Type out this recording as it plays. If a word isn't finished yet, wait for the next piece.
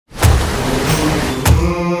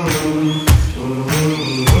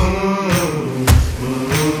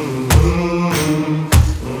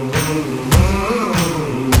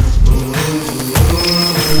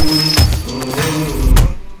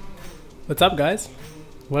What's up guys?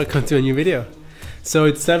 Welcome to a new video. So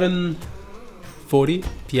it's 7:40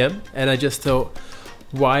 p.m. and I just thought,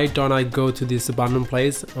 why don't I go to this abandoned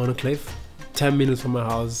place on a cliff 10 minutes from my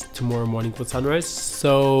house tomorrow morning for sunrise?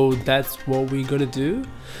 So that's what we're gonna do.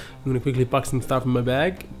 I'm gonna quickly pack some stuff in my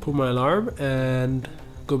bag, put my alarm and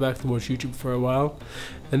go back to watch YouTube for a while,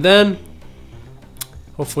 and then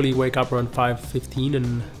hopefully wake up around 5:15,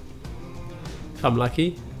 and if I'm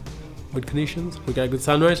lucky with conditions, we got a good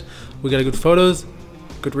sunrise, we got good photos,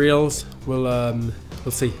 good reels. We'll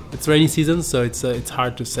see. It's rainy season, so it's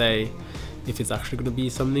hard to say if it's actually gonna be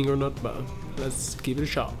something or not, but let's give it a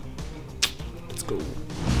shot. Let's go.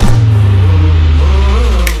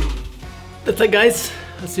 That's it guys,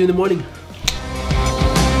 I'll see you in the morning.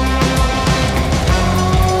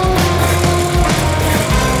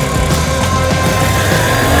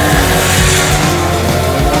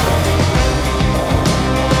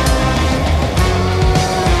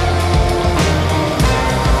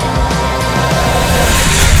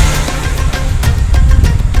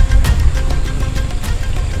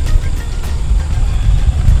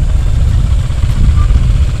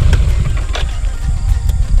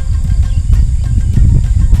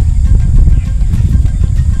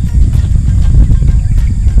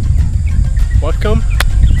 Welcome,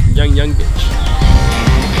 Young Beach.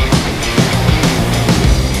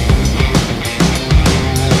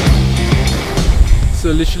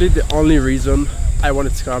 So literally the only reason I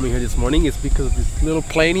wanted to come here this morning is because of this little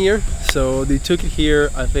plane here. So they took it here,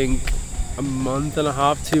 I think a month and a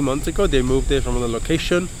half, 2 months ago. They moved it from another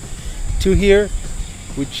location to here,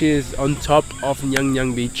 which is on top of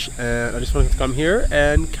Young Beach. And I just wanted to come here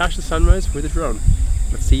and catch the sunrise with a drone.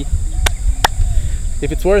 Let's see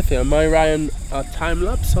if it's worth it. I might run a time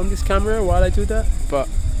lapse on this camera while I do that, but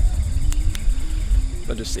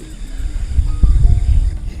let's just see.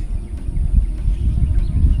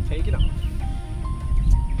 Take it off.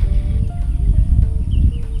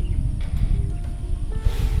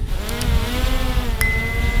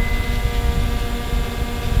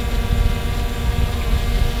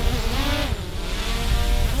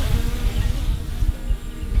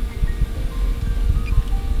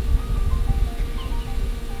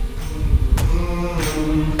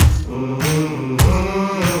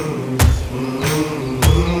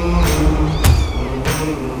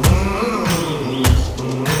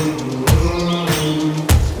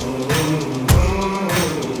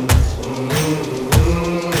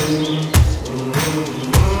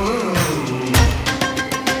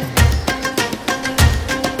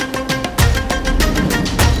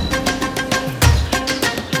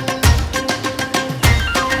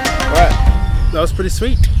 That was pretty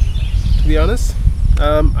sweet, to be honest.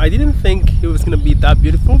 I didn't think it was gonna be that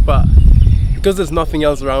beautiful, but because there's nothing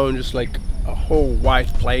else around, just like a whole white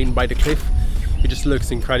plain by the cliff, it just looks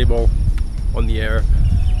incredible on the air.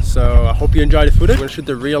 So I hope you enjoy the footage. I'm gonna shoot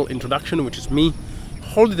the real introduction, which is me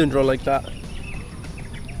holding the drone like that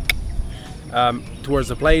towards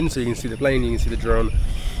the plane, so you can see the plane, you can see the drone,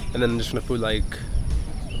 and then I'm just gonna put like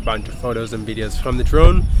a bunch of photos and videos from the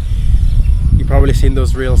drone. You've probably seen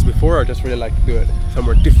those reels before. I just really like to do it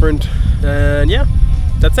somewhere different, and yeah,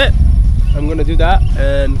 that's it. I'm gonna do that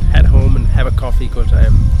and head home and have a coffee because I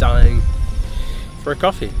am dying for a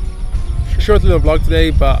coffee. Short little vlog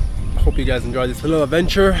today, but I hope you guys enjoyed this little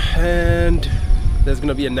adventure, and there's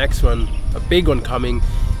gonna be a next one, a big one coming,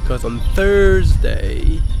 because on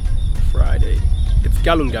Friday, it's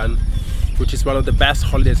Galungan, which is one of the best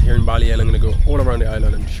holidays here in Bali, and I'm gonna go all around the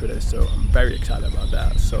island and shoot it, so I'm very excited about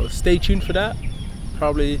that. So stay tuned for that.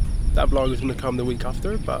 Probably that vlog is gonna come the week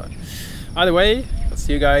after, but either way, I'll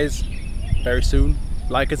see you guys very soon.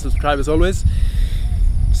 Like and subscribe as always.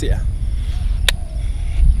 See ya.